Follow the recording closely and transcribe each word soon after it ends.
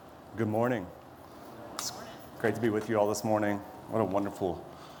Good morning. It's great to be with you all this morning. What a wonderful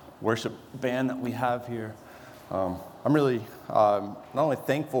worship band that we have here. I'm really not only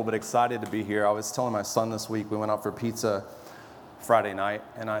thankful but excited to be here. I was telling my son this week, we went out for pizza Friday night,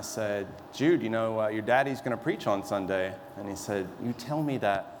 and I said, Jude, your daddy's going to preach on Sunday. And he said, you tell me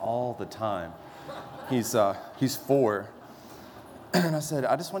that all the time. He's 4. And I said,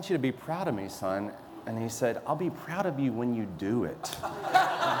 I just want you to be proud of me, son. And he said, I'll be proud of you when you do it.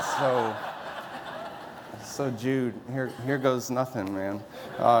 And so Jude, here goes nothing, man.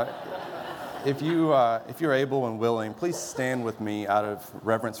 If you're able and willing, please stand with me out of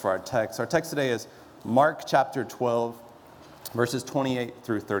reverence for our text. Our text today is Mark chapter 12, verses 28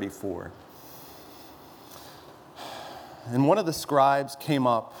 through 34. And one of the scribes came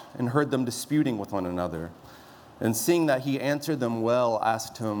up and heard them disputing with one another. And seeing that he answered them well,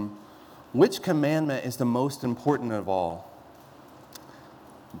 asked him, which commandment is the most important of all?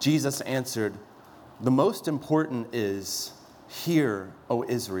 Jesus answered, the most important is, hear, O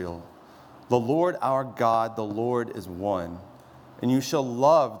Israel, the Lord our God, the Lord is one. And you shall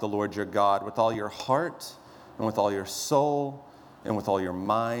love the Lord your God with all your heart, and with all your soul, and with all your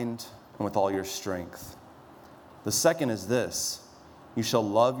mind, and with all your strength. The second is this, you shall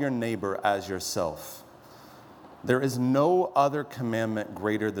love your neighbor as yourself. There is no other commandment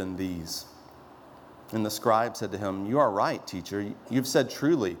greater than these. And the scribe said to him, you are right, teacher. You've said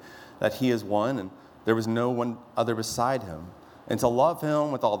truly that he is one, and there was no one other beside him. And to love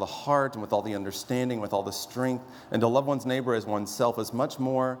him with all the heart and with all the understanding, with all the strength, and to love one's neighbor as oneself is much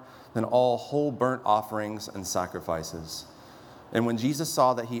more than all whole burnt offerings and sacrifices. And when Jesus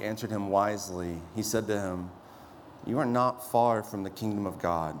saw that he answered him wisely, he said to him, you are not far from the kingdom of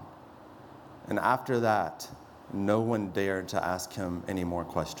God. And after that, no one dared to ask him any more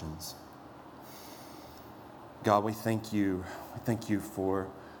questions. God, we thank you. We thank you for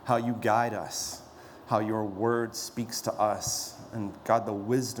how you guide us, how your word speaks to us, and God, the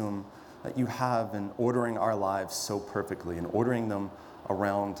wisdom that you have in ordering our lives so perfectly and ordering them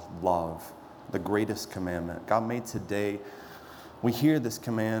around love, the greatest commandment. God, may today we hear this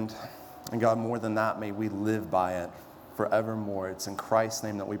command, and God, more than that, may we live by it forevermore. It's in Christ's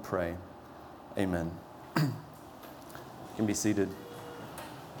name that we pray. Amen. You can be seated.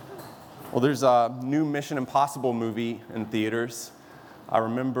 Well, there's a new Mission Impossible movie in theaters. I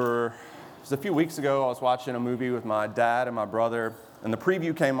remember it was a few weeks ago, I was watching a movie with my dad and my brother, and the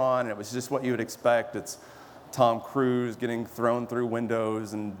preview came on, and it was just what you would expect. It's Tom Cruise getting thrown through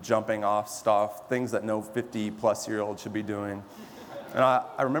windows and jumping off stuff, things that no 50-plus-year-old should be doing. And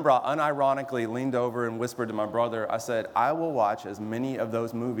I remember I unironically leaned over and whispered to my brother, I said, I will watch as many of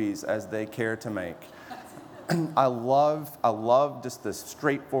those movies as they care to make. I love just this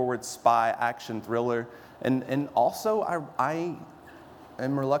straightforward spy action thriller. And also, I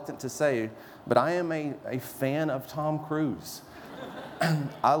am reluctant to say, but I am a fan of Tom Cruise.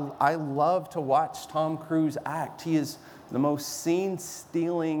 I love to watch Tom Cruise act. He is the most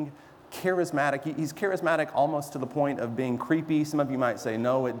scene-stealing, charismatic. He's charismatic almost to the point of being creepy. Some of you might say,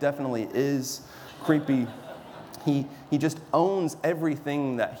 no, it definitely is creepy. He just owns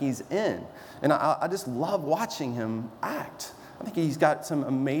everything that he's in. And I just love watching him act. I think he's got some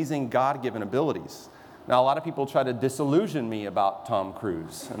amazing God-given abilities. Now, a lot of people try to disillusion me about Tom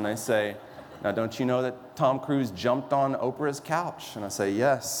Cruise. And they say, now, don't you know that Tom Cruise jumped on Oprah's couch? And I say,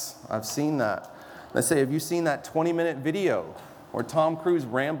 yes, I've seen that. And they say, have you seen that 20-minute video where Tom Cruise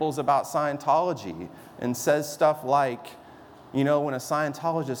rambles about Scientology and says stuff like, when a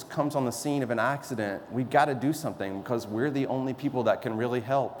Scientologist comes on the scene of an accident, we've got to do something because we're the only people that can really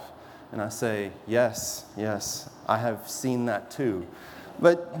help. And I say, yes, I have seen that too.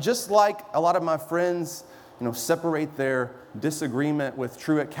 But just like a lot of my friends, separate their disagreement with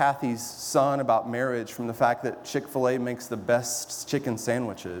Truett Cathy's son about marriage from the fact that Chick-fil-A makes the best chicken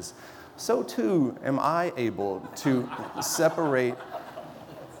sandwiches, so too am I able to separate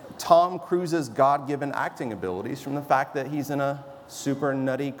Tom Cruise's God-given acting abilities from the fact that he's in a super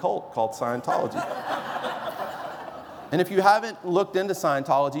nutty cult called Scientology. And if you haven't looked into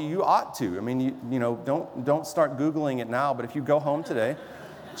Scientology, you ought to. I mean, don't start Googling it now, but if you go home today,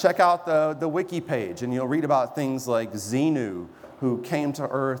 check out the wiki page, and you'll read about things like Xenu, who came to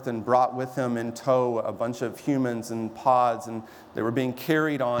Earth and brought with him in tow a bunch of humans in pods, and they were being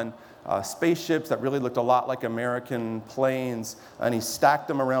carried on spaceships that really looked a lot like American planes, and he stacked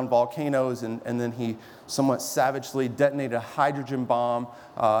them around volcanoes, and then he somewhat savagely detonated a hydrogen bomb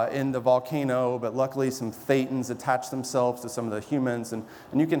in the volcano, but luckily some thetans attached themselves to some of the humans, and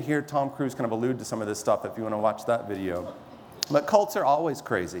you can hear Tom Cruise kind of allude to some of this stuff if you want to watch that video. But cults are always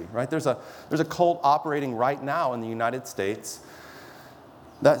crazy, right? There's a cult operating right now in the United States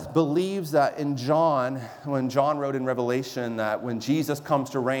that believes that in John, when John wrote in Revelation that when Jesus comes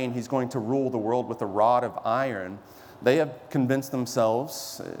to reign, he's going to rule the world with a rod of iron. They have convinced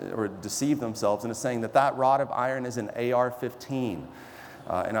themselves or deceived themselves into saying that that rod of iron is an AR-15.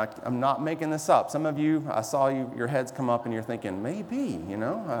 And I'm not making this up. Some of you, I saw your heads come up and you're thinking, maybe,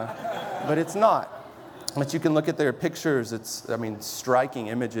 but it's not. But you can look at their pictures. It's, striking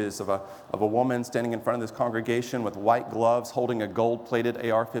images of a woman standing in front of this congregation with white gloves holding a gold-plated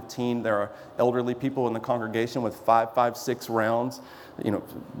AR-15. There are elderly people in the congregation with 5.56 rounds,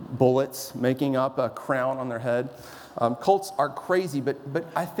 bullets making up a crown on their head. Cults are crazy, but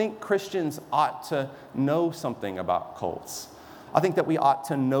I think Christians ought to know something about cults. I think that we ought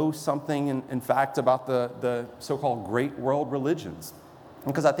to know something, in fact, about the so-called great world religions.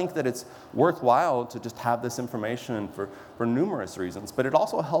 Because I think that it's worthwhile to just have this information for numerous reasons, but it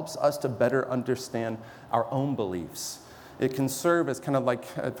also helps us to better understand our own beliefs. It can serve as kind of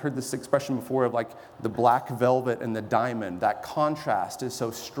like, I've heard this expression before, of like the black velvet and the diamond. That contrast is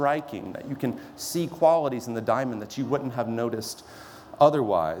so striking that you can see qualities in the diamond that you wouldn't have noticed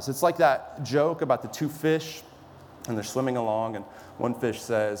otherwise. It's like that joke about the two fish, and they're swimming along, and one fish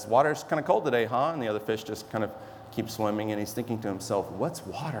says, "Water's kind of cold today, huh?" And the other fish just kind of keeps swimming, and he's thinking to himself, what's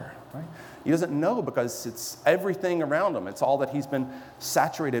water, right? He doesn't know because it's everything around him. It's all that he's been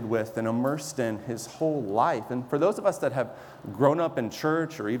saturated with and immersed in his whole life. And for those of us that have grown up in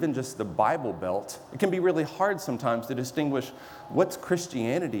church or even just the Bible Belt, it can be really hard sometimes to distinguish what's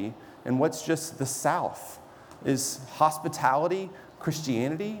Christianity and what's just the South. Is hospitality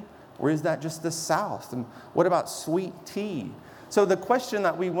Christianity, or is that just the South? And what about sweet tea? So the question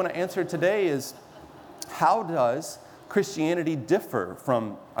that we want to answer today is, how does Christianity differ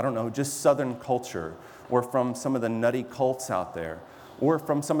from, just Southern culture, or from some of the nutty cults out there, or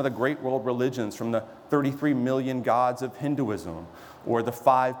from some of the great world religions, from the 33 million gods of Hinduism, or the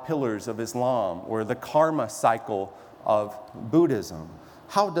 5 pillars of Islam, or the karma cycle of Buddhism?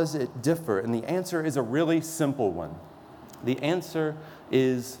 How does it differ? And the answer is a really simple one. The answer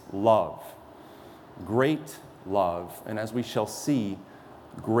is love. Great love, and as we shall see,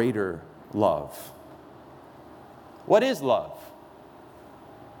 greater love. What is love?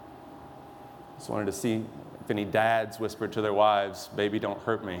 Just wanted to see if any dads whispered to their wives, "Baby, don't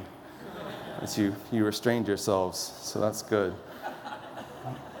hurt me," as you restrained yourselves, so that's good.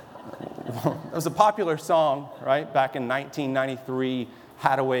 It was a popular song, right? Back in 1993,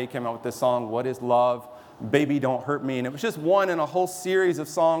 Haddaway came out with this song, "What is Love? Baby, Don't Hurt Me." And it was just one in a whole series of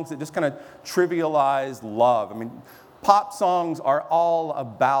songs that just kind of trivialized love. Pop songs are all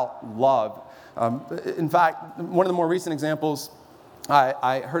about love. In fact, one of the more recent examples,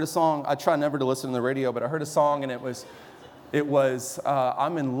 I heard a song. I try never to listen to the radio, but I heard a song, and it was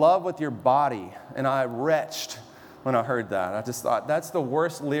 "I'm in love with your body," and I retched when I heard that. I just thought, that's the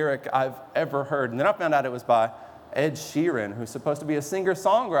worst lyric I've ever heard. And then I found out it was by Ed Sheeran, who's supposed to be a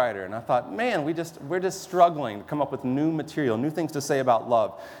singer-songwriter. And I thought, man, we're just struggling to come up with new material, new things to say about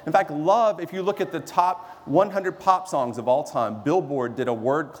love. In fact, love, if you look at the top 100 pop songs of all time, Billboard did a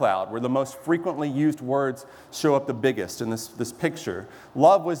word cloud where the most frequently used words show up the biggest in this picture.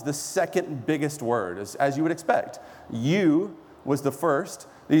 Love was the second biggest word, as you would expect. You was the first.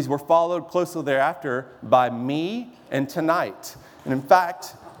 These were followed closely thereafter by me and tonight. And in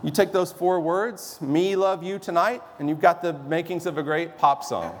fact, you take those 4 words, "me, love you, tonight," and you've got the makings of a great pop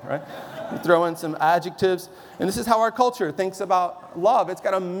song, right? You throw in some adjectives, and this is how our culture thinks about love. It's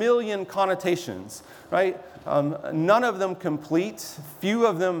got a million connotations, right? None of them complete, few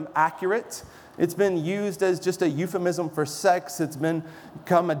of them accurate. It's been used as just a euphemism for sex. It's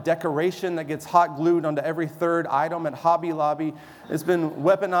become a decoration that gets hot glued onto every third item at Hobby Lobby. It's been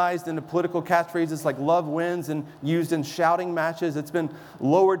weaponized into political catchphrases like "love wins" and used in shouting matches. It's been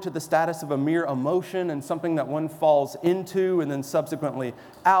lowered to the status of a mere emotion and something that one falls into and then subsequently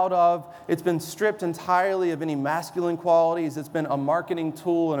out of. It's been stripped entirely of any masculine qualities. It's been a marketing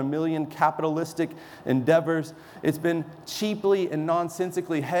tool in a million capitalistic endeavors. It's been cheaply and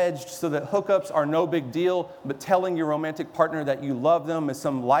nonsensically hedged so that hookups are no big deal, but telling your romantic partner that you love them is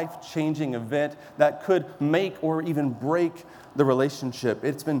some life-changing event that could make or even break the relationship.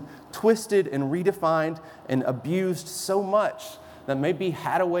 It's been twisted and redefined and abused so much that maybe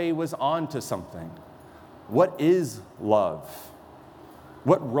Haddaway was on to something. What is love?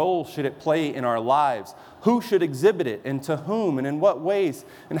 What role should it play in our lives? Who should exhibit it, and to whom, and in what ways?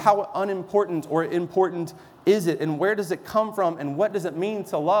 And how unimportant or important is it? And where does it come from? And what does it mean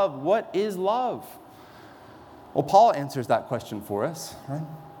to love? What is love? Well, Paul answers that question for us, right?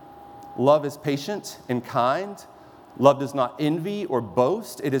 Love is patient and kind. Love does not envy or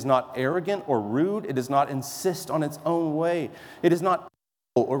boast. It is not arrogant or rude. It does not insist on its own way. It is not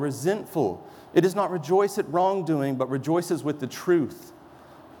or resentful. It does not rejoice at wrongdoing, but rejoices with the truth.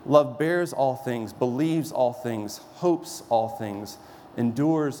 Love bears all things, believes all things, hopes all things,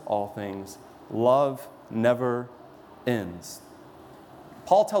 endures all things. Love never ends.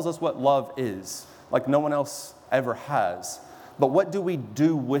 Paul tells us what love is, like no one else ever has. But what do we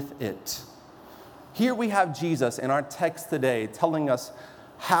do with it? Here we have Jesus in our text today telling us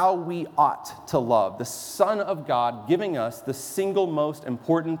how we ought to love, the Son of God giving us the single most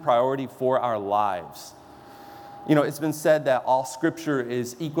important priority for our lives. You know, it's been said that all Scripture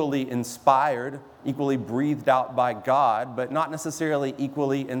is equally inspired, equally breathed out by God, but not necessarily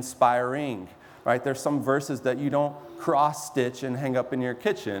equally inspiring, right? There's some verses that you don't cross-stitch and hang up in your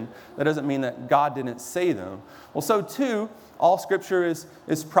kitchen. That doesn't mean that God didn't say them. Well, so too, all Scripture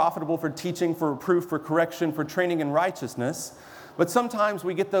is profitable for teaching, for reproof, for correction, for training in righteousness. But sometimes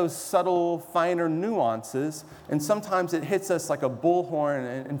we get those subtle, finer nuances, and sometimes it hits us like a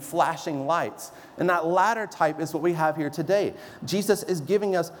bullhorn and flashing lights. And that latter type is what we have here today. Jesus is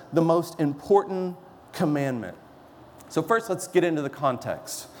giving us the most important commandment. So first, let's get into the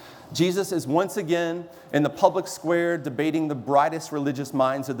context. Jesus is once again in the public square debating the brightest religious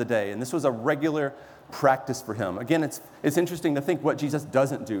minds of the day. And this was a regular practice for him. Again, it's interesting to think what Jesus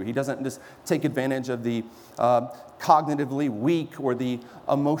doesn't do. He doesn't just take advantage of the cognitively weak or the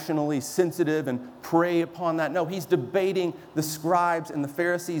emotionally sensitive and prey upon that. No, he's debating the scribes and the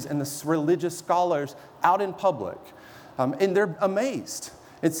Pharisees and the religious scholars out in public. And they're amazed.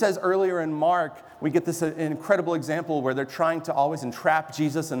 It says earlier in Mark, we get this incredible example where they're trying to always entrap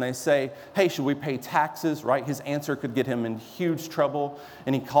Jesus and they say, hey, should we pay taxes, right? His answer could get him in huge trouble.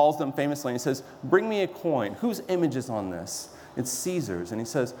 And he calls them famously and he says, bring me a coin. Whose image is on this? It's Caesar's. And he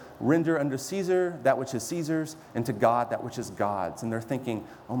says, render unto Caesar that which is Caesar's, and to God that which is God's. And they're thinking,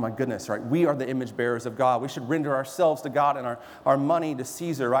 oh my goodness, right? We are the image bearers of God. We should render ourselves to God and our money to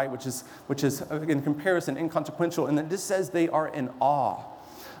Caesar, right? Which is in comparison inconsequential. And then this says they are in awe.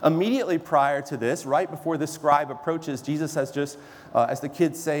 Immediately prior to this, right before the scribe approaches, Jesus has just, as the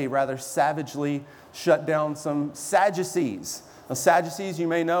kids say, rather savagely shut down some Sadducees. The Sadducees, you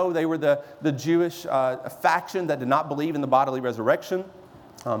may know, they were the Jewish faction that did not believe in the bodily resurrection.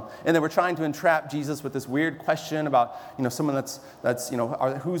 And they were trying to entrap Jesus with this weird question about, someone that's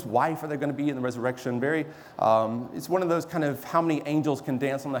whose wife are they going to be in the resurrection? It's one of those kind of how many angels can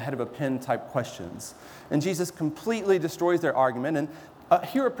dance on the head of a pin type questions. And Jesus completely destroys their argument and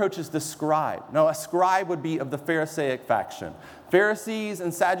here approaches the scribe. Now, a scribe would be of the Pharisaic faction. Pharisees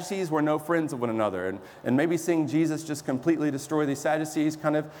and Sadducees were no friends of one another. And maybe seeing Jesus just completely destroy these Sadducees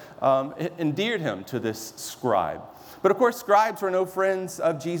kind of endeared him to this scribe. But of course, scribes were no friends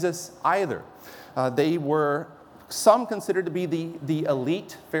of Jesus either. They were some considered to be the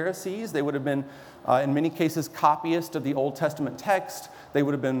elite Pharisees. They would have been, in many cases, copyists of the Old Testament text. They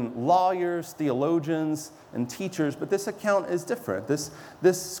would have been lawyers, theologians, and teachers, but this account is different. This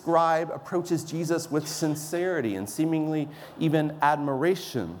scribe approaches Jesus with sincerity and seemingly even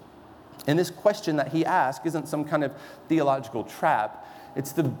admiration. And this question that he asks isn't some kind of theological trap.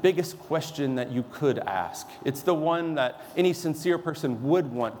 It's the biggest question that you could ask. It's the one that any sincere person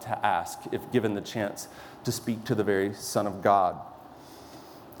would want to ask if given the chance to speak to the very Son of God.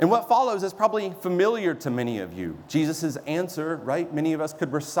 And what follows is probably familiar to many of you. Jesus' answer, right? Many of us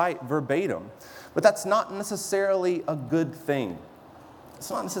could recite verbatim. But that's not necessarily a good thing. It's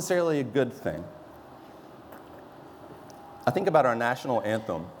not necessarily a good thing. I think about our national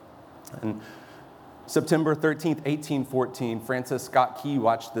anthem. And September 13th, 1814, Francis Scott Key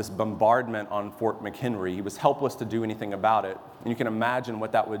watched this bombardment on Fort McHenry. He was helpless to do anything about it. And you can imagine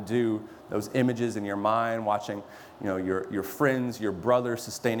what that would do, those images in your mind, watching your friends, your brothers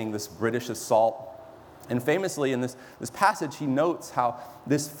sustaining this British assault. And famously in this passage, he notes how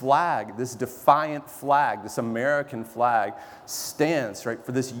this flag, this defiant flag, this American flag, stands right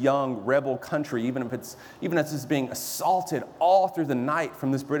for this young rebel country, even as it's being assaulted all through the night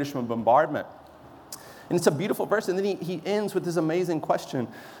from this British bombardment. And it's a beautiful verse. And then he ends with this amazing question.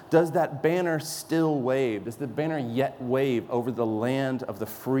 Does that banner still wave? Does the banner yet wave over the land of the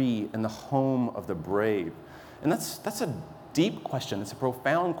free and the home of the brave? And that's a deep question. It's a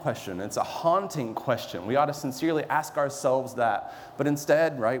profound question. It's a haunting question. We ought to sincerely ask ourselves that. But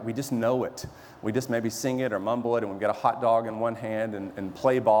instead, right, we just know it. We just maybe sing it or mumble it, and we get a hot dog in one hand and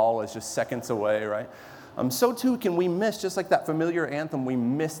play ball is just seconds away, right? So too can we miss, just like that familiar anthem, we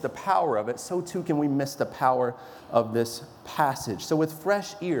miss the power of it. So too can we miss the power of this passage. So with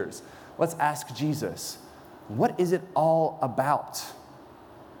fresh ears, let's ask Jesus, what is it all about?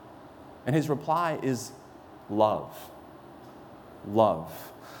 And his reply is love. Love.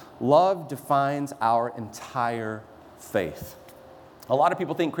 Love defines our entire faith. A lot of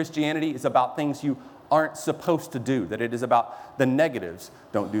people think Christianity is about things you aren't supposed to do, that it is about the negatives.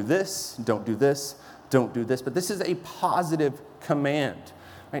 Don't do this, don't do this, don't do this. But this is a positive command.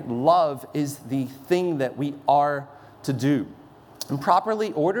 Right? Love is the thing that we are to do. And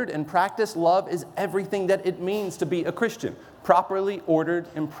properly ordered and practiced, love is everything that it means to be a Christian. Properly ordered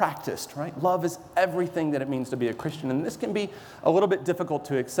and practiced, right? Love is everything that it means to be a Christian. And this can be a little bit difficult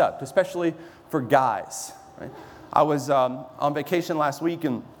to accept, especially for guys. Right? I was on vacation last week,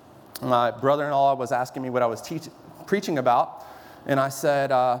 and my brother-in-law was asking me what I was preaching about. And I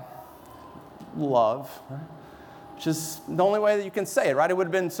said, love, right? Which is the only way that you can say it, right? It would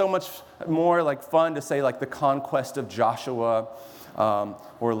have been so much more like fun to say like the conquest of Joshua,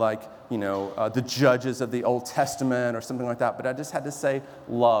 or like, the judges of the Old Testament or something like that. But I just had to say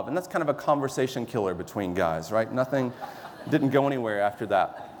love. And that's kind of a conversation killer between guys, right? Nothing didn't go anywhere after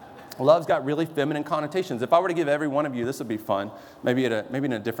that. Love's got really feminine connotations. If I were to give every one of you, this would be fun. Maybe in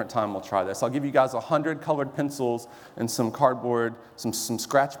a different time we'll try this. I'll give you guys 100 colored pencils and some cardboard, some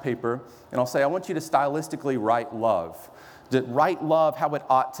scratch paper, and I'll say, I want you to stylistically write love. Write love how it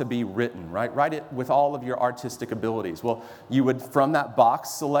ought to be written, right? Write it with all of your artistic abilities. Well, you would, from that box,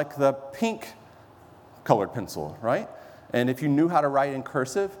 select the pink colored pencil, right? And if you knew how to write in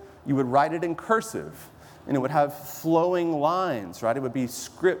cursive, you would write it in cursive. And it would have flowing lines, right? It would be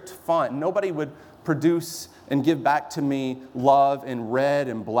script font. Nobody would produce and give back to me love in red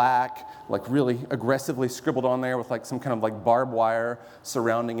and black, like really aggressively scribbled on there with like some kind of like barbed wire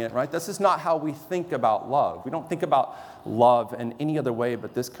surrounding it, right? This is not how we think about love. We don't think about love in any other way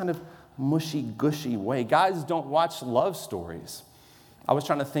but this kind of mushy-gushy way. Guys don't watch love stories. I was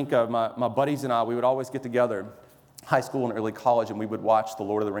trying to think of my buddies and I, we would always get together, high school and early college, and we would watch the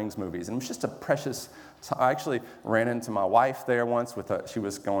Lord of the Rings movies. And it was just a precious time. I actually ran into my wife there once she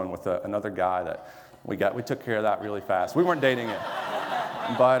was going with another guy that we took care of that really fast. We weren't dating it.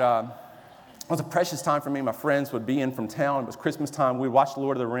 But it was a precious time for me. My friends would be in from town. It was Christmas time. We'd watch the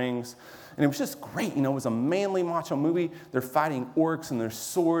Lord of the Rings. And it was just great. It was a manly macho movie. They're fighting orcs and there's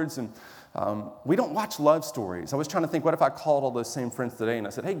swords. And we don't watch love stories. I was trying to think, what if I called all those same friends today and I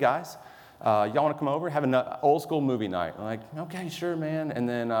said, hey guys, y'all want to come over, have an old school movie night? I'm like, okay, sure, man. And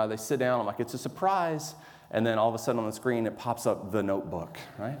then they sit down. I'm like, it's a surprise. And then all of a sudden on the screen, it pops up The Notebook,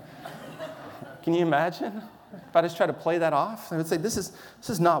 right? Can you imagine? If I just try to play that off, I would say this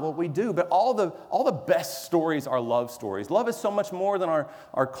is not what we do. But all the best stories are love stories. Love is so much more than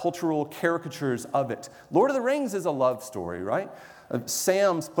our cultural caricatures of it. Lord of the Rings is a love story, right?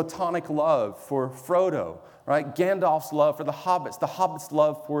 Sam's platonic love for Frodo, right? Gandalf's love for the Hobbit's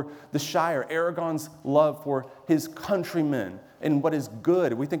love for the Shire, Aragorn's love for his countrymen and what is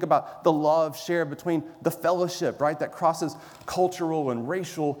good. We think about the love shared between the fellowship, right? That crosses cultural and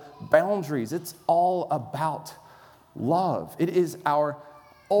racial boundaries. It's all about love. It is our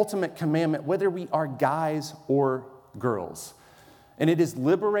ultimate commandment, whether we are guys or girls. And it is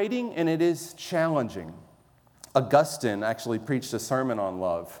liberating and it is challenging. Augustine actually preached a sermon on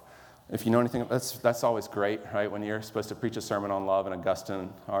love. If you know anything, that's always great, right? When you're supposed to preach a sermon on love, and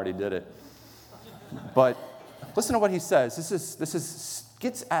Augustine already did it. But listen to what he says. This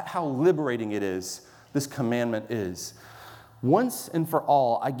gets at how liberating it is, this commandment is. Once and for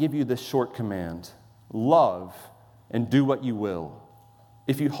all, I give you this short command. Love and do what you will.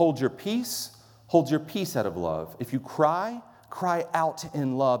 If you hold your peace out of love. If you cry out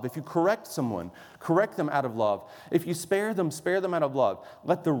in love. If you correct someone, correct them out of love. If you spare them out of love.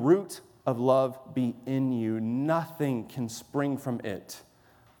 Let the root of love be in you. Nothing can spring from it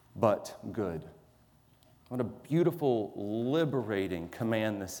but good. What a beautiful, liberating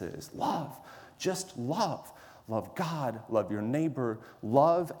command this is. Love. Just love. Love God. Love your neighbor.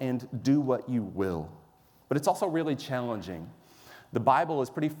 Love and do what you will. But it's also really challenging. The Bible is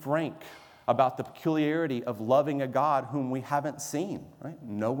pretty frank about the peculiarity of loving a God whom we haven't seen, right?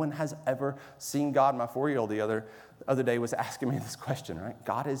 No one has ever seen God. My 4-year-old the other day was asking me this question, right?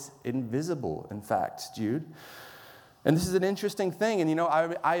 God is invisible, in fact, Jude. And this is an interesting thing. And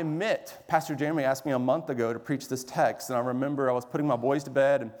I admit, Pastor Jeremy asked me a month ago to preach this text, and I remember I was putting my boys to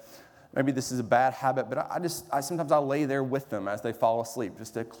bed, and maybe this is a bad habit, but sometimes I'll lay there with them as they fall asleep,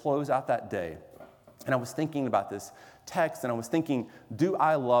 just to close out that day. And I was thinking about this text, and I was thinking, do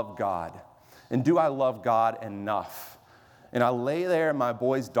I love God? And do I love God enough? And I lay there in my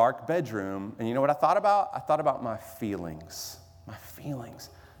boy's dark bedroom, and you know what I thought about? I thought about my feelings. My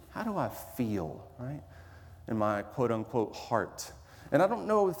feelings. How do I feel, right? In my quote-unquote heart. And I don't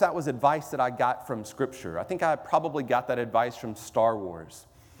know if that was advice that I got from Scripture. I think I probably got that advice from Star Wars.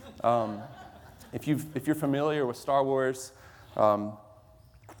 If you're familiar with Star Wars,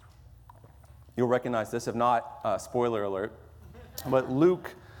 you'll recognize this. If not, spoiler alert. But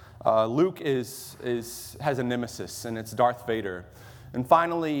Luke has a nemesis, and it's Darth Vader. And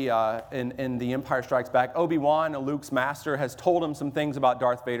finally, in The Empire Strikes Back, Obi-Wan, Luke's master, has told him some things about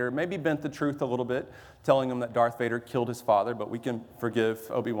Darth Vader, maybe bent the truth a little bit, telling him that Darth Vader killed his father, but we can forgive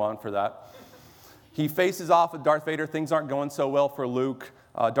Obi-Wan for that. He faces off with Darth Vader. Things aren't going so well for Luke.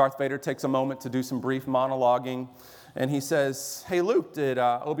 Darth Vader takes a moment to do some brief monologuing, and he says, "Hey, Luke, did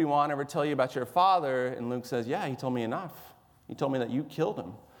Obi-Wan ever tell you about your father?" And Luke says, "Yeah, he told me enough. He told me that you killed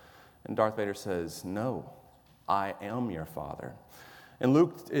him." And Darth Vader says, "No, I am your father." And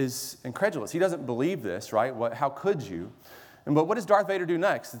Luke is incredulous. He doesn't believe this, right? How could you? But what does Darth Vader do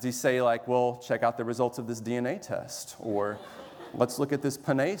next? Does he say, like, well, check out the results of this DNA test? Or let's look at this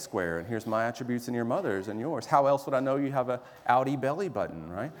Panay square, and here's my attributes and your mother's and yours. How else would I know you have a Audi belly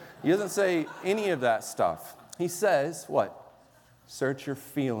button, right? He doesn't say any of that stuff. He says, what? Search your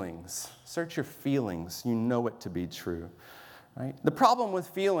feelings. Search your feelings. You know it to be true, right? The problem with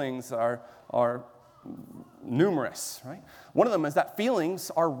feelings are numerous, right? One of them is that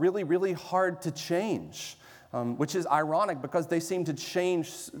feelings are really, really hard to change, which is ironic because they seem to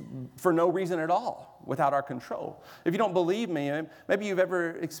change for no reason at all without our control. If you don't believe me, maybe you've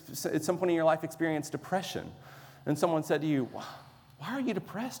ever, at some point in your life, experienced depression, and someone said to you, "Why are you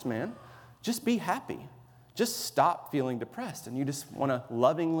depressed, man? Just be happy. Just stop feeling depressed." And you just want to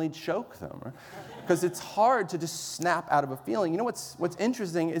lovingly choke them, right? Because it's hard to just snap out of a feeling. You know what's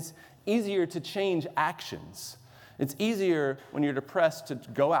interesting is easier to change actions. It's easier when you're depressed to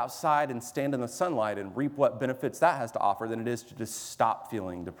go outside and stand in the sunlight and reap what benefits that has to offer than it is to just stop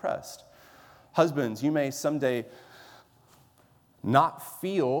feeling depressed. Husbands, you may someday not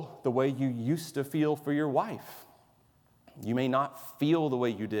feel the way you used to feel for your wife. You may not feel the way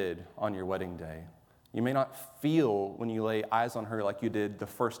you did on your wedding day. You may not feel when you lay eyes on her like you did the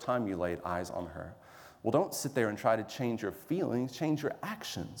first time you laid eyes on her. Well, don't sit there and try to change your feelings, change your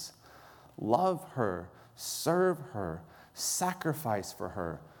actions. Love her, serve her, sacrifice for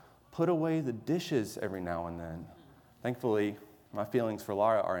her, put away the dishes every now and then. Thankfully, my feelings for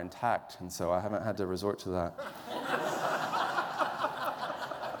Laura are intact, and so I haven't had to resort to that.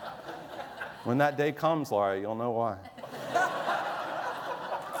 When that day comes, Laura, you'll know why.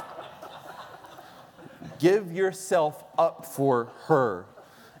 Give yourself up for her.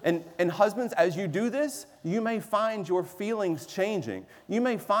 And husbands, as you do this, you may find your feelings changing. You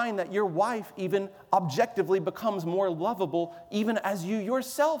may find that your wife even objectively becomes more lovable, even as you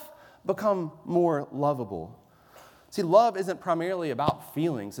yourself become more lovable. See, love isn't primarily about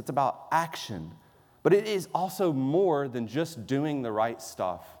feelings, it's about action. But it is also more than just doing the right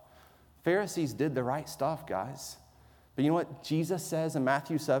stuff. Pharisees did the right stuff, guys. But you know what Jesus says in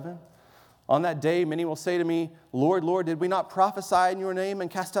Matthew 7? On that day, many will say to me, "Lord, Lord, did we not prophesy in your name and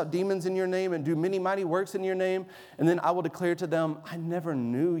cast out demons in your name and do many mighty works in your name?" And then I will declare to them, "I never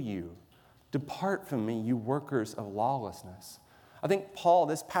knew you. Depart from me, you workers of lawlessness." I think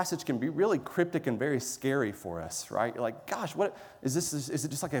this passage can be really cryptic and very scary for us, right? You're like, gosh, what is this? Is it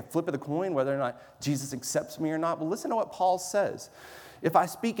just like a flip of the coin whether or not Jesus accepts me or not? Well, listen to what Paul says. "If I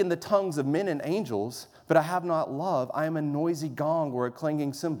speak in the tongues of men and angels, but I have not love, I am a noisy gong or a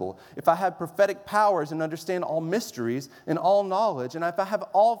clanging cymbal. If I have prophetic powers and understand all mysteries and all knowledge, and if I have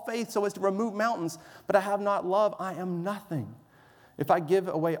all faith so as to remove mountains, but I have not love, I am nothing. If I give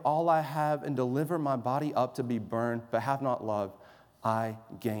away all I have and deliver my body up to be burned, but have not love, I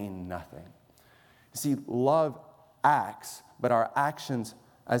gain nothing." You see, love acts, but our actions,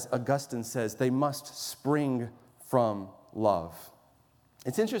 as Augustine says, they must spring from love.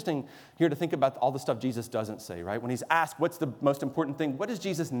 It's interesting here to think about all the stuff Jesus doesn't say, right? When he's asked, what's the most important thing? What does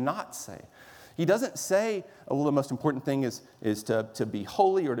Jesus not say? He doesn't say, well, the most important thing is to be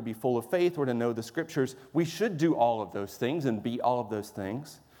holy or to be full of faith or to know the scriptures. We should do all of those things and be all of those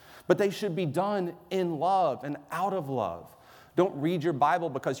things. But they should be done in love and out of love. Don't read your Bible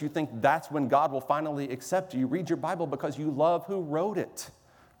because you think that's when God will finally accept you. Read your Bible because you love who wrote it,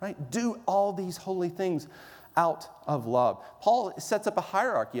 right? Do all these holy things out of love. Paul sets up a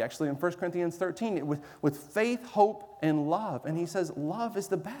hierarchy, actually, in 1 Corinthians 13 with faith, hope, and love. And he says love is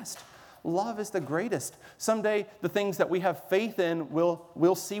the best. Love is the greatest. Someday, the things that we have faith in,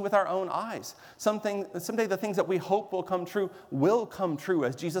 we'll see with our own eyes. Someday, the things that we hope will come true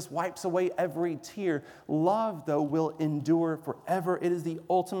as Jesus wipes away every tear. Love, though, will endure forever. It is the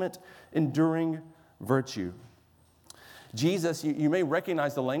ultimate enduring virtue. Jesus, you may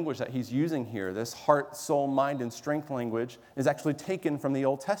recognize the language that he's using here. This heart, soul, mind, and strength language is actually taken from the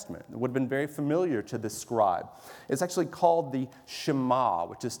Old Testament. It would have been very familiar to this scribe. It's actually called the Shema,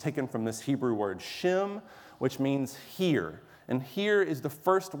 which is taken from this Hebrew word Shem, which means hear. And hear is the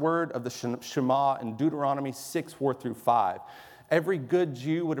first word of the Shema in Deuteronomy 6, 4 through 5. Every good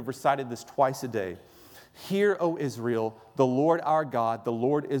Jew would have recited this twice a day. Hear, O Israel, the Lord our God, the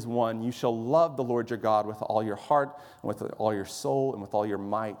Lord is one. You shall love the Lord your God with all your heart, and with all your soul, and with all your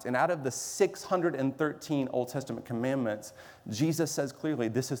might. And out of the 613 Old Testament commandments, Jesus says clearly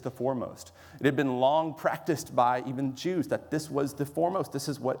this is the foremost. It had been long practiced by even Jews that this was the foremost. This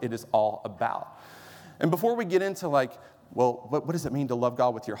is what it is all about. And before we get into what does it mean to love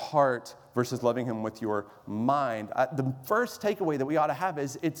God with your heart versus loving him with your mind? The first takeaway that we ought to have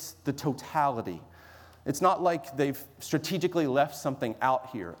is it's the totality. It's not like they've strategically left something out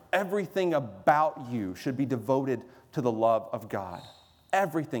here. Everything about you should be devoted to the love of God.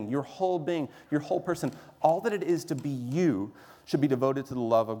 Everything, your whole being, your whole person, all that it is to be you should be devoted to the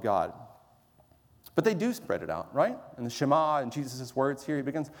love of God. But they do spread it out, right? In the Shema, in Jesus' words here, he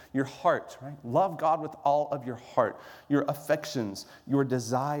begins, your heart, right? Love God with all of your heart, your affections, your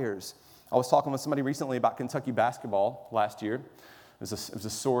desires. I was talking with somebody recently about Kentucky basketball last year. It was a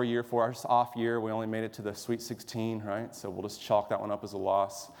sore year for us, off year. We only made it to the Sweet 16, right? So we'll just chalk that one up as a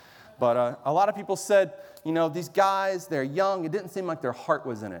loss. But a lot of people said, these guys, they're young. It didn't seem like their heart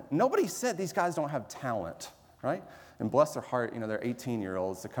was in it. Nobody said these guys don't have talent, right? And bless their heart, they're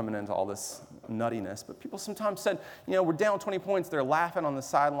 18-year-olds. They're coming into all this nuttiness. But people sometimes said, we're down 20 points. They're laughing on the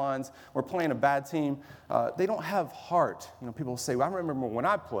sidelines. We're playing a bad team. They don't have heart. People say, well, I remember when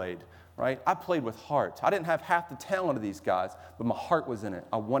I played. Right? I played with heart. I didn't have half the talent of these guys, but my heart was in it.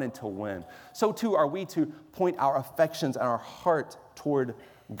 I wanted to win. So too are we to point our affections and our heart toward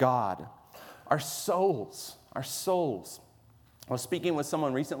God. Our souls. I was speaking with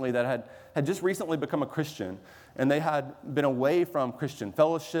someone recently that had just recently become a Christian, and they had been away from Christian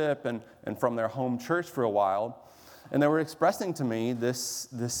fellowship and from their home church for a while, and they were expressing to me this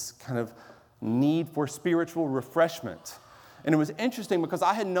kind of need for spiritual refreshment. And it was interesting because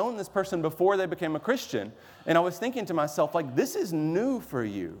I had known this person before they became a Christian. And I was thinking to myself, this is new for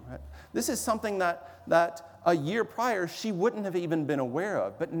you. This is something that a year prior she wouldn't have even been aware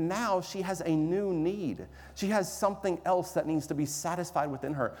of. But now she has a new need. She has something else that needs to be satisfied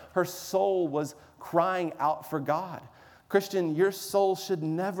within her. Her soul was crying out for God. Christian, your soul should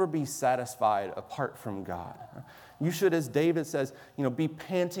never be satisfied apart from God. You should, as David says, be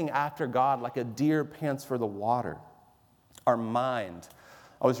panting after God like a deer pants for the water. Our mind.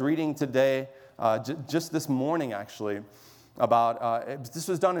 I was reading today, just this morning actually, about, this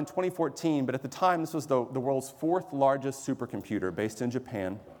was done in 2014, but at the time this was the world's fourth largest supercomputer based in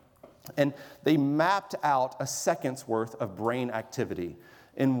Japan. And they mapped out a second's worth of brain activity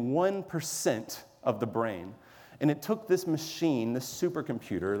in 1% of the brain. And it took this machine, this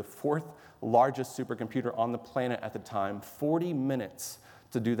supercomputer, the fourth largest supercomputer on the planet at the time, 40 minutes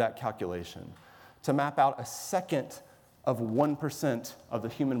to do that calculation, to map out a second of 1% of the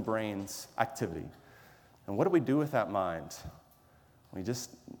human brain's activity. And what do we do with that mind? We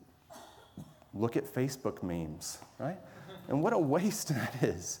just look at Facebook memes, right? And what a waste that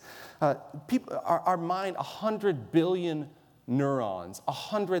is. Our mind, 100 billion neurons,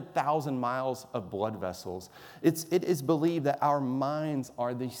 100,000 miles of blood vessels. It is believed that our minds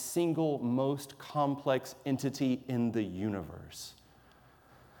are the single most complex entity in the universe.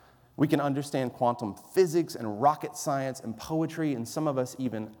 We can understand quantum physics and rocket science and poetry, and some of us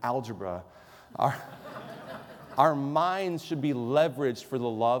even algebra. Our minds should be leveraged for the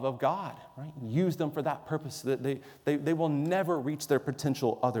love of God, right? Use them for that purpose, so that they will never reach their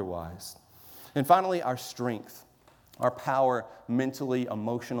potential otherwise. And finally, our strength, our power mentally,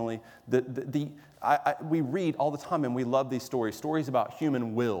 emotionally. We read all the time, and we love these stories about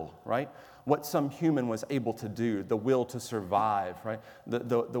human will, right? What some human was able to do, the will to survive, right?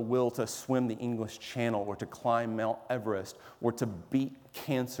 The will to swim the English Channel, or to climb Mount Everest, or to beat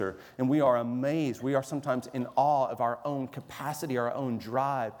cancer. And we are amazed. We are sometimes in awe of our own capacity, our own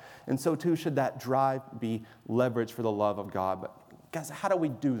drive. And so too should that drive be leveraged for the love of God. But guys, how do we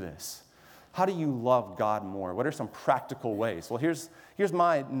do this? How do you love God more? What are some practical ways? Well, here's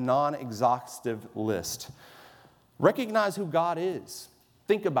my non-exhaustive list. Recognize who God is.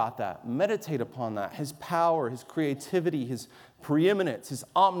 Think about that. Meditate upon that. His power, His creativity, His preeminence, His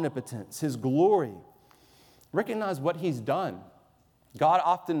omnipotence, His glory. Recognize what He's done. God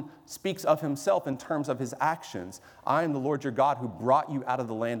often speaks of Himself in terms of His actions. I am the Lord your God who brought you out of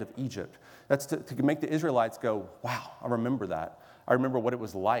the land of Egypt. That's to make the Israelites go, wow, I remember that. I remember what it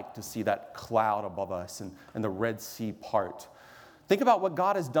was like to see that cloud above us and the Red Sea part. Think about what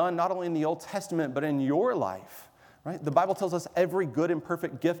God has done not only in the Old Testament, but in your life. Right? The Bible tells us every good and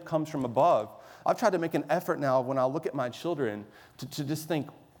perfect gift comes from above. I've tried to make an effort now when I look at my children to just think,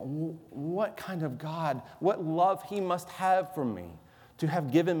 what kind of God, what love He must have for me to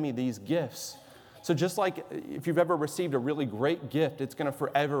have given me these gifts. So just like if you've ever received a really great gift, it's going to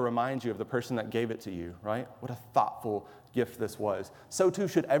forever remind you of the person that gave it to you, right? What a thoughtful gift this was. So too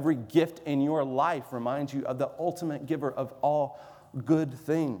should every gift in your life remind you of the ultimate giver of all good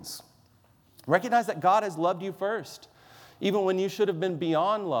things. Recognize that God has loved you first, even when you should have been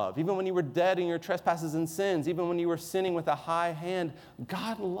beyond love, even when you were dead in your trespasses and sins, even when you were sinning with a high hand,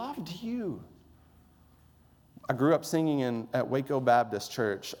 God loved you. I grew up singing at Waco Baptist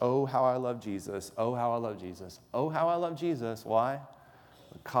Church, "Oh, how I love Jesus, oh, how I love Jesus, oh, how I love Jesus." Why?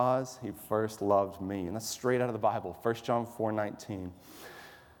 Because he first loved me. And that's straight out of the Bible, 1 John 4:19.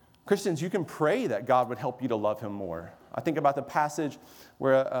 Christians, you can pray that God would help you to love him more. I think about the passage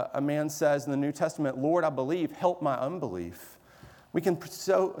where a man says in the New Testament, "Lord, I believe, help my unbelief." We can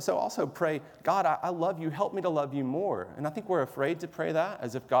so also pray, "God, I love you, help me to love you more." And I think we're afraid to pray that,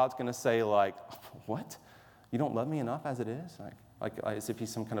 as if God's going to say, like, "What? You don't love me enough as it is?" Like as if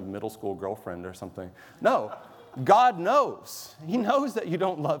he's some kind of middle school girlfriend or something. No, God knows. He knows that you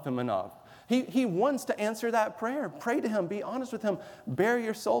don't love him enough. He wants to answer that prayer. Pray to him. Be honest with him. Bare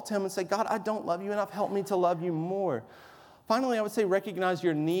your soul to him and say, "God, I don't love you enough. Help me to love you more." Finally, I would say recognize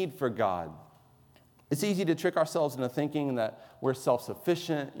your need for God. It's easy to trick ourselves into thinking that we're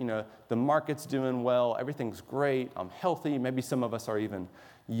self-sufficient. The market's doing well. Everything's great. I'm healthy. Maybe some of us are even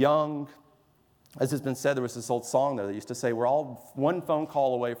young. As has been said, there was this old song there that used to say, "We're all one phone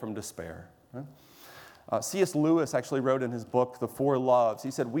call away from despair." Right? C.S. Lewis actually wrote in his book, The Four Loves,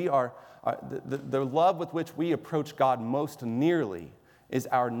 he said, the love with which we approach God most nearly is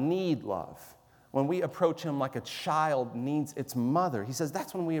our need love. When we approach him like a child needs its mother, he says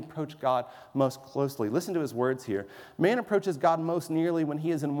that's when we approach God most closely. Listen to his words here. Man approaches God most nearly when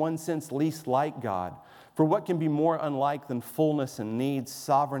he is in one sense least like God. For what can be more unlike than fullness and needs,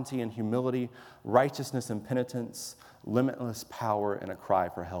 sovereignty and humility, righteousness and penitence, limitless power and a cry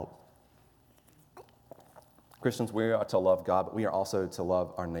for help? Christians, we are to love God, but we are also to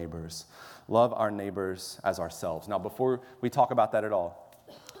love our neighbors. Love our neighbors as ourselves. Now, before we talk about that at all,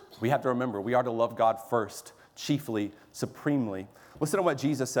 we have to remember we are to love God first, chiefly, supremely. Listen to what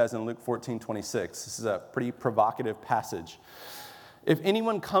Jesus says in Luke 14:26. This is a pretty provocative passage. "If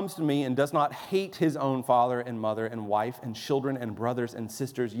anyone comes to me and does not hate his own father and mother and wife and children and brothers and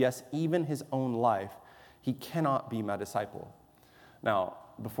sisters, yes, even his own life, he cannot be my disciple." Now,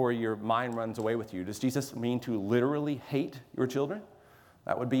 before your mind runs away with you, does Jesus mean to literally hate your children?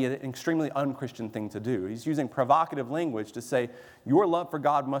 That would be an extremely unchristian thing to do. He's using provocative language to say your love for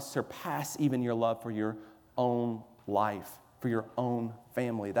God must surpass even your love for your own life, for your own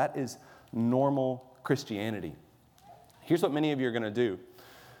family. That is normal Christianity. Here's what many of you are going to do.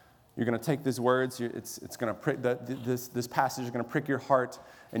 You're going to take these words. It's going to prick this passage is going to prick your heart,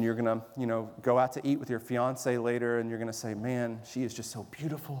 and you're going to go out to eat with your fiance later, and you're going to say, "Man, she is just so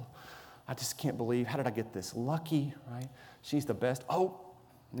beautiful. I just can't believe, how did I get this lucky?" Right? She's the best. Oh,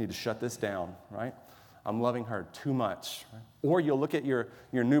 I need to shut this down. Right? I'm loving her too much. Right? Or you'll look at your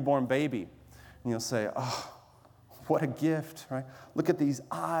newborn baby, and you'll say, "Oh, what a gift." Right? Look at these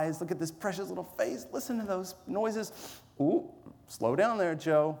eyes. Look at this precious little face. Listen to those noises. Ooh, slow down there,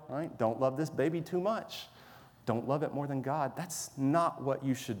 Joe, right? Don't love this baby too much. Don't love it more than God. That's not what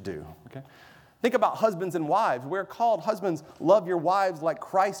you should do, okay? Think about husbands and wives. We're called, husbands, love your wives like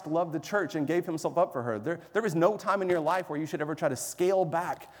Christ loved the church and gave himself up for her. There is no time in your life where you should ever try to scale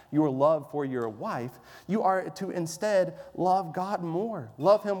back your love for your wife. You are to instead love God more.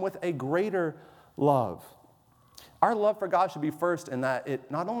 Love him with a greater love. Our love for God should be first in that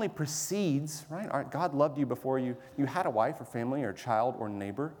it not only precedes, right? God loved you before you had a wife or family or child or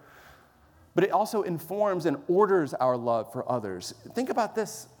neighbor, but it also informs and orders our love for others. Think about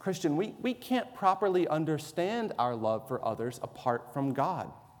this, Christian. We can't properly understand our love for others apart from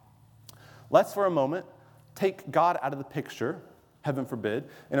God. Let's for a moment take God out of the picture, heaven forbid,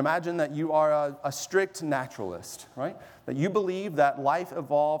 and imagine that you are a strict naturalist, right? That you believe that life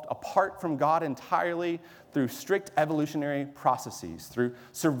evolved apart from God entirely through strict evolutionary processes, through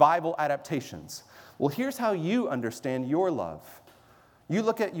survival adaptations. Well, here's how you understand your love. You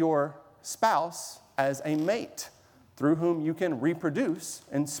look at your spouse as a mate through whom you can reproduce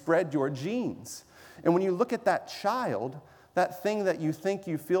and spread your genes. And when you look at that child, that thing that you think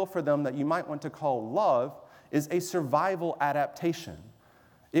you feel for them that you might want to call love is a survival adaptation.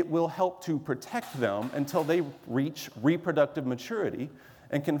 It will help to protect them until they reach reproductive maturity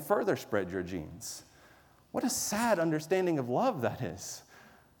and can further spread your genes. What a sad understanding of love that is.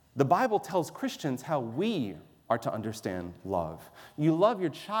 The Bible tells Christians how we are to understand love. You love your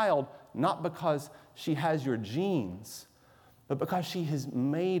child not because she has your genes, but because she is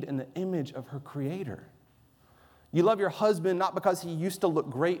made in the image of her Creator. You love your husband not because he used to look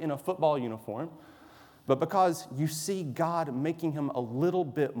great in a football uniform, but because you see God making him a little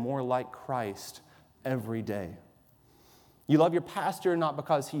bit more like Christ every day. You love your pastor not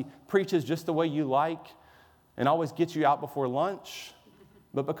because he preaches just the way you like and always gets you out before lunch,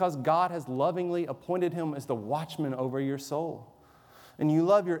 but because God has lovingly appointed him as the watchman over your soul. And you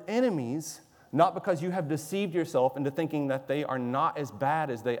love your enemies not because you have deceived yourself into thinking that they are not as bad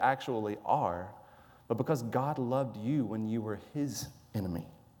as they actually are, but because God loved you when you were his enemy.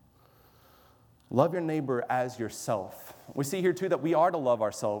 Love your neighbor as yourself. We see here, too, that we are to love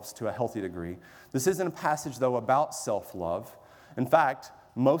ourselves to a healthy degree. This isn't a passage, though, about self-love. In fact,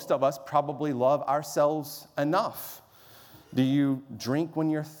 most of us probably love ourselves enough. Do you drink when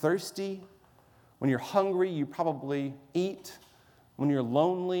you're thirsty? When you're hungry, you probably eat. When you're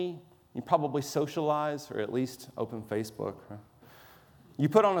lonely, you probably socialize, or at least open Facebook. Right? You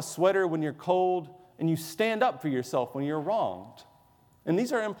put on a sweater when you're cold, and you stand up for yourself when you're wronged. And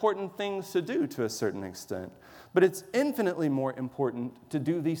these are important things to do to a certain extent. But it's infinitely more important to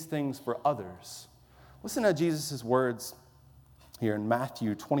do these things for others. Listen to Jesus' words here in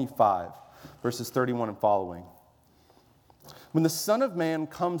Matthew 25, verses 31 and following. When the Son of Man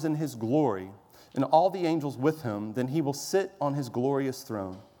comes in his glory, and all the angels with him, then he will sit on his glorious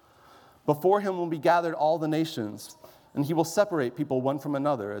throne. Before him will be gathered all the nations, and he will separate people one from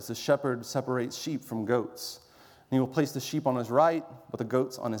another, as the shepherd separates sheep from goats. And he will place the sheep on his right, but the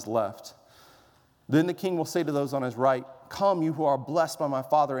goats on his left. Then the king will say to those on his right, "Come, you who are blessed by my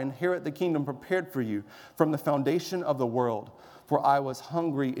Father, inherit the kingdom prepared for you from the foundation of the world. For I was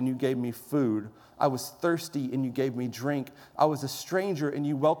hungry, and you gave me food. I was thirsty, and you gave me drink. I was a stranger, and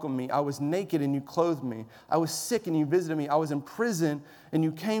you welcomed me. I was naked, and you clothed me. I was sick, and you visited me. I was in prison, and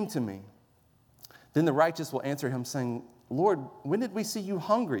you came to me." Then the righteous will answer him, saying, "Lord, when did we see you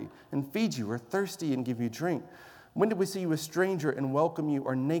hungry and feed you, or thirsty and give you drink? When did we see you a stranger and welcome you,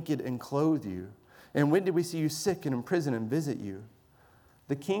 or naked and clothe you? And when did we see you sick and in prison and visit you?"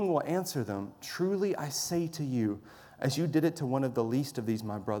 The king will answer them, "Truly I say to you, as you did it to one of the least of these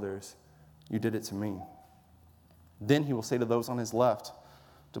my brothers, you did it to me." Then he will say to those on his left,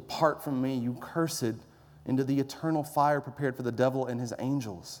 "Depart from me, you cursed, into the eternal fire prepared for the devil and his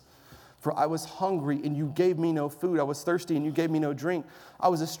angels. For I was hungry, and you gave me no food. I was thirsty, and you gave me no drink. I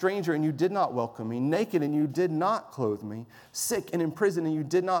was a stranger, and you did not welcome me. Naked, and you did not clothe me. Sick and in prison, and you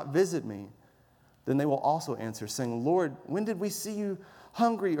did not visit me." Then they will also answer, saying, "Lord, when did we see you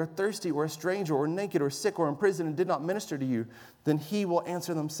hungry or thirsty or a stranger or naked or sick or in prison and did not minister to you?" Then he will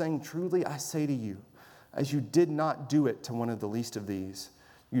answer them, saying, "Truly I say to you, as you did not do it to one of the least of these,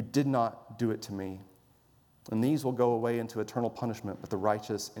 you did not do it to me." And these will go away into eternal punishment, but the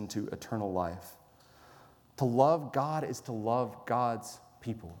righteous into eternal life. To love God is to love God's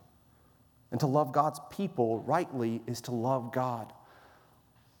people. And to love God's people rightly is to love God.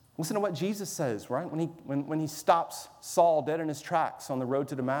 Listen to what Jesus says, right? When he stops Saul dead in his tracks on the road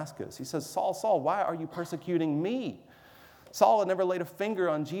to Damascus. He says, "Saul, Saul, why are you persecuting me?" Saul had never laid a finger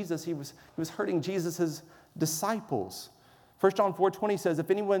on Jesus. He was hurting Jesus' disciples. 1 John 4:20 says,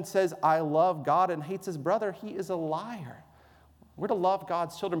 "If anyone says, 'I love God,' and hates his brother, he is a liar." We're to love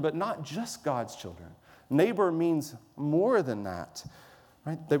God's children, but not just God's children. Neighbor means more than that.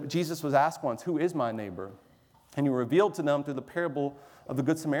 Right? Jesus was asked once, "Who is my neighbor?" And he revealed to them through the parable of the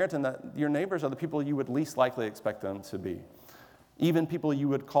Good Samaritan that your neighbors are the people you would least likely expect them to be. Even people you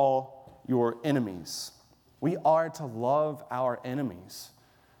would call your enemies. We are to love our enemies.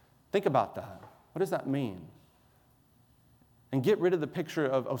 Think about that. What does that mean? And get rid of the picture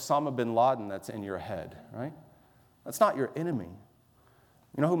of Osama bin Laden that's in your head, right? That's not your enemy.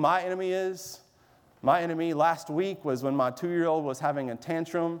 You know who my enemy is? My enemy last week was when my 2-year-old was having a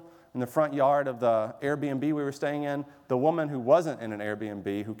tantrum in the front yard of the Airbnb we were staying in. The woman who wasn't in an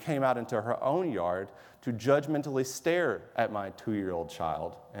Airbnb, who came out into her own yard to judgmentally stare at my 2-year-old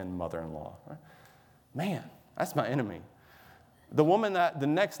child and mother-in-law. Right? Man, that's my enemy. The woman that the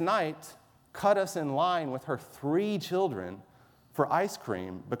next night cut us in line with her 3 children for ice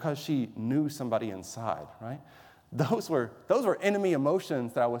cream because she knew somebody inside, right? Those were enemy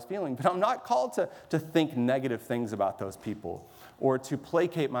emotions that I was feeling, but I'm not called to think negative things about those people or to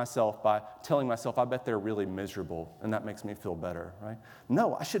placate myself by telling myself, I bet they're really miserable, and that makes me feel better, right?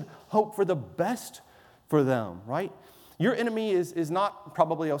 No, I should hope for the best for them, right? Your enemy is not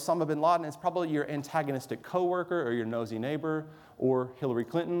probably Osama bin Laden. It's probably your antagonistic coworker or your nosy neighbor or Hillary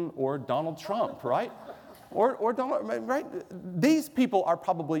Clinton or Donald Trump, right? Or Donald, right? These people are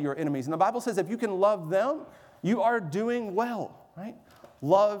probably your enemies. And the Bible says if you can love them, you are doing well, right?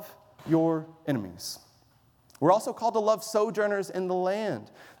 Love your enemies. We're also called to love sojourners in the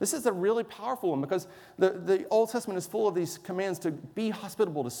land. This is a really powerful one because the Old Testament is full of these commands to be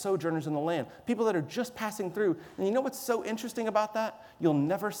hospitable to sojourners in the land, people that are just passing through. And you know what's so interesting about that? You'll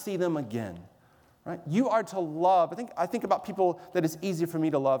never see them again. Right? You are to love. I think about people that it's easy for me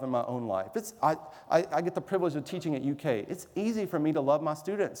to love in my own life. I get the privilege of teaching at UK. It's easy for me to love my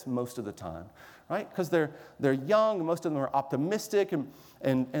students most of the time, right? Because they're young, most of them are optimistic,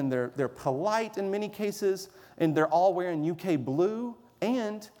 and they're polite in many cases, and they're all wearing UK blue.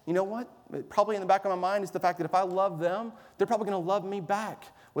 And you know what? Probably in the back of my mind is the fact that if I love them, they're probably going to love me back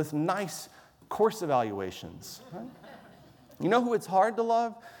with nice course evaluations. Right? You know who it's hard to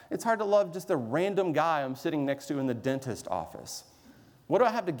love? It's hard to love just a random guy I'm sitting next to in the dentist office. What do I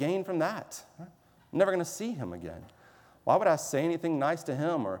have to gain from that? I'm never going to see him again. Why would I say anything nice to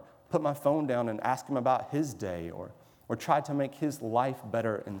him or put my phone down and ask him about his day or try to make his life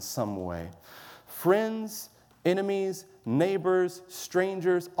better in some way? Friends, enemies, neighbors,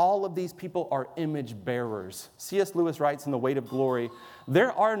 strangers, all of these people are image bearers. C.S. Lewis writes in The Weight of Glory,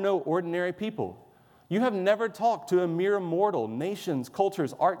 there are no ordinary people. You have never talked to a mere mortal. Nations,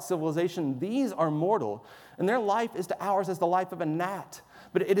 cultures, art, civilization, these are mortal. And their life is to ours as the life of a gnat.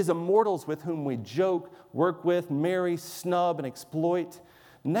 But it is immortals with whom we joke, work with, marry, snub, and exploit.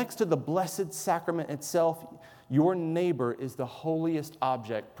 Next to the blessed sacrament itself, your neighbor is the holiest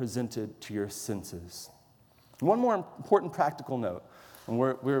object presented to your senses. One more important practical note, and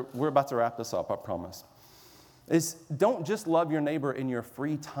we're about to wrap this up, I promise, is don't just love your neighbor in your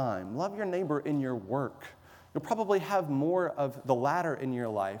free time. Love your neighbor in your work. You'll probably have more of the latter in your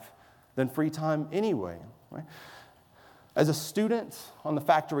life than free time anyway. Right? As a student on the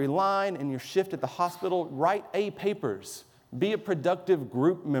factory line, in your shift at the hospital, write A papers. Be a productive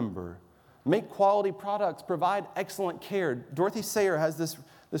group member. Make quality products. Provide excellent care. Dorothy Sayers has this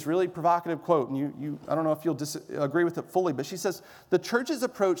really provocative quote, and I don't know if you'll agree with it fully, but she says, the church's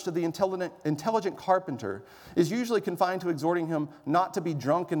approach to the intelligent carpenter is usually confined to exhorting him not to be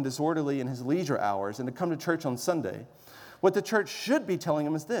drunk and disorderly in his leisure hours and to come to church on Sunday. What the church should be telling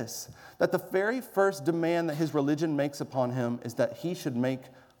him is this, that the very first demand that his religion makes upon him is that he should make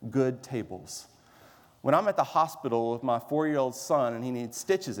good tables. When I'm at the hospital with my 4-year-old son and he needs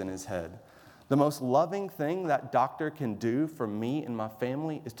stitches in his head, the most loving thing that doctor can do for me and my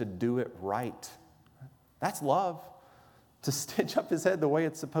family is to do it right. That's love, to stitch up his head the way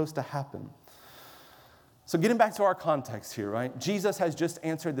it's supposed to happen. So getting back to our context here, right? Jesus has just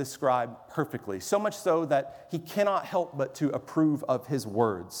answered this scribe perfectly, so much so that he cannot help but to approve of his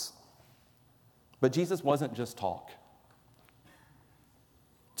words. But Jesus wasn't just talk.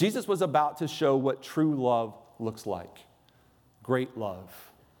 Jesus was about to show what true love looks like. Great love.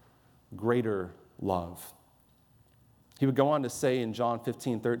 Greater love. He would go on to say in John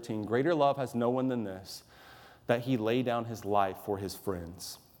 15:13, greater love has no one than this, that he lay down his life for his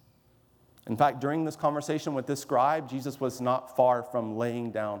friends. In fact, during this conversation with this scribe, Jesus was not far from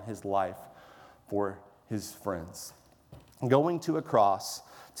laying down his life for his friends, going to a cross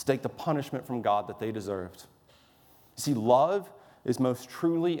to take the punishment from God that they deserved. See, love is most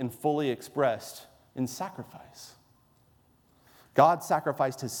truly and fully expressed in sacrifice. God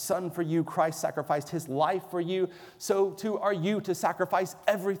sacrificed his son for you. Christ sacrificed his life for you. So too are you to sacrifice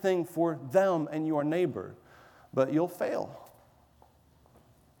everything for them and your neighbor. But you'll fail.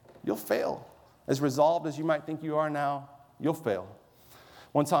 You'll fail. As resolved as you might think you are now, you'll fail.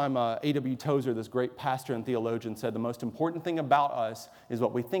 One time, A.W. Tozer, this great pastor and theologian, said the most important thing about us is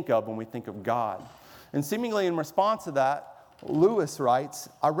what we think of when we think of God. And seemingly in response to that, Lewis writes,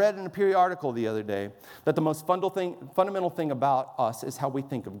 I read in a periodical the other day that the most fundamental thing about us is how we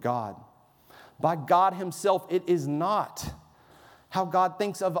think of God. By God himself, it is not. How God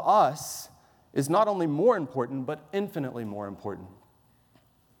thinks of us is not only more important, but infinitely more important.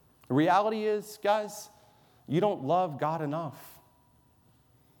 The reality is, guys, you don't love God enough,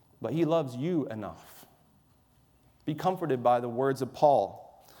 but he loves you enough. Be comforted by the words of Paul.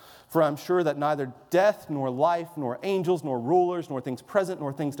 For I'm sure that neither death, nor life, nor angels, nor rulers, nor things present,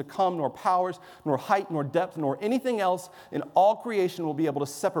 nor things to come, nor powers, nor height, nor depth, nor anything else in all creation will be able to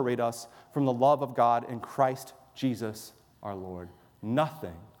separate us from the love of God in Christ Jesus our Lord.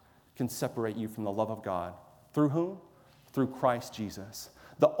 Nothing can separate you from the love of God. Through whom? Through Christ Jesus.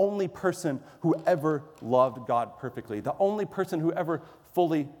 The only person who ever loved God perfectly. The only person who ever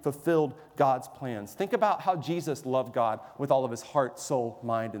fully fulfilled God's plans. Think about how Jesus loved God with all of his heart, soul,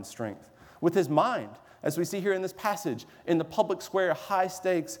 mind, and strength. With his mind, as we see here in this passage, in the public square, high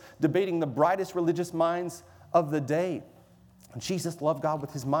stakes, debating the brightest religious minds of the day. Jesus loved God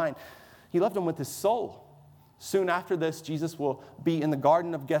with his mind. He loved him with his soul. Soon after this, Jesus will be in the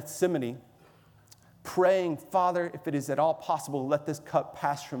Garden of Gethsemane, praying, Father, if it is at all possible, let this cup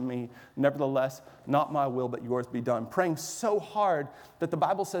pass from me. Nevertheless, not my will, but yours be done. Praying so hard that the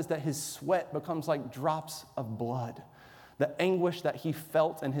Bible says that his sweat becomes like drops of blood. The anguish that he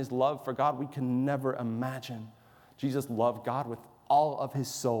felt in his love for God, we can never imagine. Jesus loved God with all of his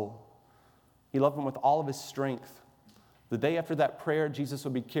soul. He loved him with all of his strength. The day after that prayer, Jesus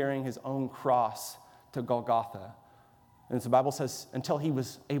would be carrying his own cross to Golgotha. And as the Bible says, until he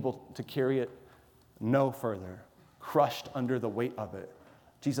was able to carry it no further, crushed under the weight of it.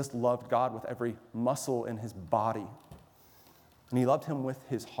 Jesus loved God with every muscle in his body. And he loved him with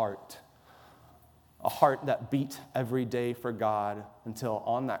his heart. A heart that beat every day for God until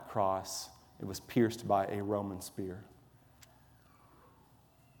on that cross, it was pierced by a Roman spear.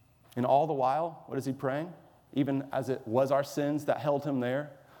 And all the while, what is he praying? Even as it was our sins that held him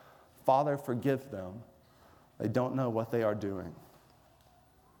there, Father, forgive them. They don't know what they are doing.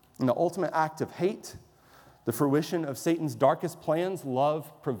 In the ultimate act of hate, the fruition of Satan's darkest plans,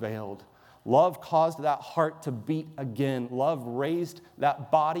 love prevailed. Love caused that heart to beat again. Love raised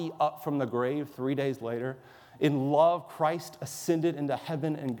that body up from the grave 3 days later. In love, Christ ascended into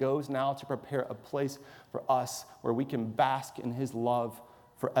heaven and goes now to prepare a place for us where we can bask in his love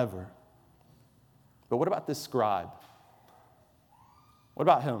forever. But what about this scribe? What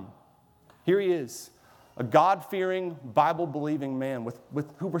about him? Here he is, a God-fearing, Bible-believing man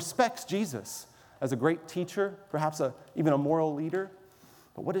who respects Jesus as a great teacher, perhaps even a moral leader.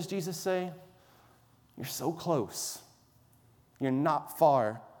 But what does Jesus say? You're so close. You're not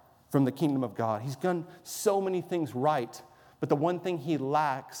far from the kingdom of God. He's done so many things right, but the one thing he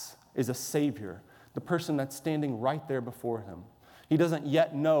lacks is a Savior, the person that's standing right there before him. He doesn't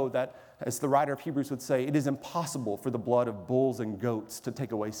yet know that, as the writer of Hebrews would say, it is impossible for the blood of bulls and goats to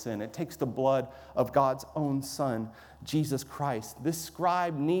take away sin. It takes the blood of God's own Son, Jesus Christ. This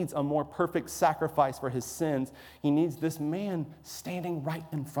scribe needs a more perfect sacrifice for his sins. He needs this man standing right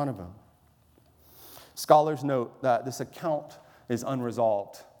in front of him. Scholars note that this account is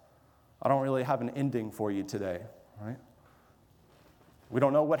unresolved. I don't really have an ending for you today, right? We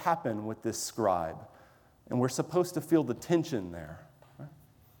don't know what happened with this scribe. And we're supposed to feel the tension there. Right?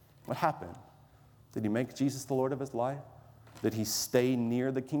 What happened? Did he make Jesus the Lord of his life? Did he stay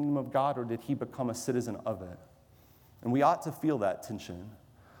near the kingdom of God, or did he become a citizen of it? And we ought to feel that tension.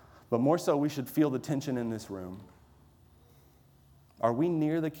 But more so, we should feel the tension in this room. Are we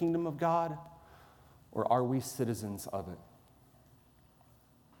near the kingdom of God, or are we citizens of it?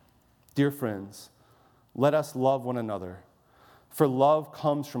 Dear friends, let us love one another, for love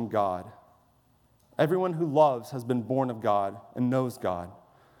comes from God. Everyone who loves has been born of God and knows God.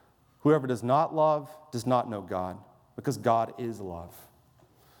 Whoever does not love does not know God, because God is love.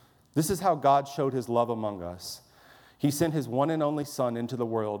 This is how God showed his love among us. He sent his one and only Son into the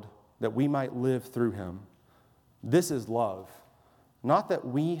world that we might live through him. This is love. Not that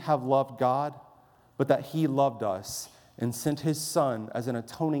we have loved God, but that he loved us and sent his Son as an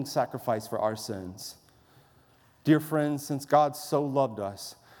atoning sacrifice for our sins. Dear friends, since God so loved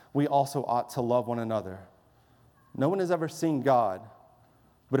us, we also ought to love one another. No one has ever seen God,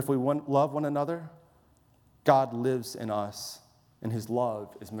 but if we love one another, God lives in us, and his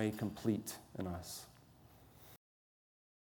love is made complete in us.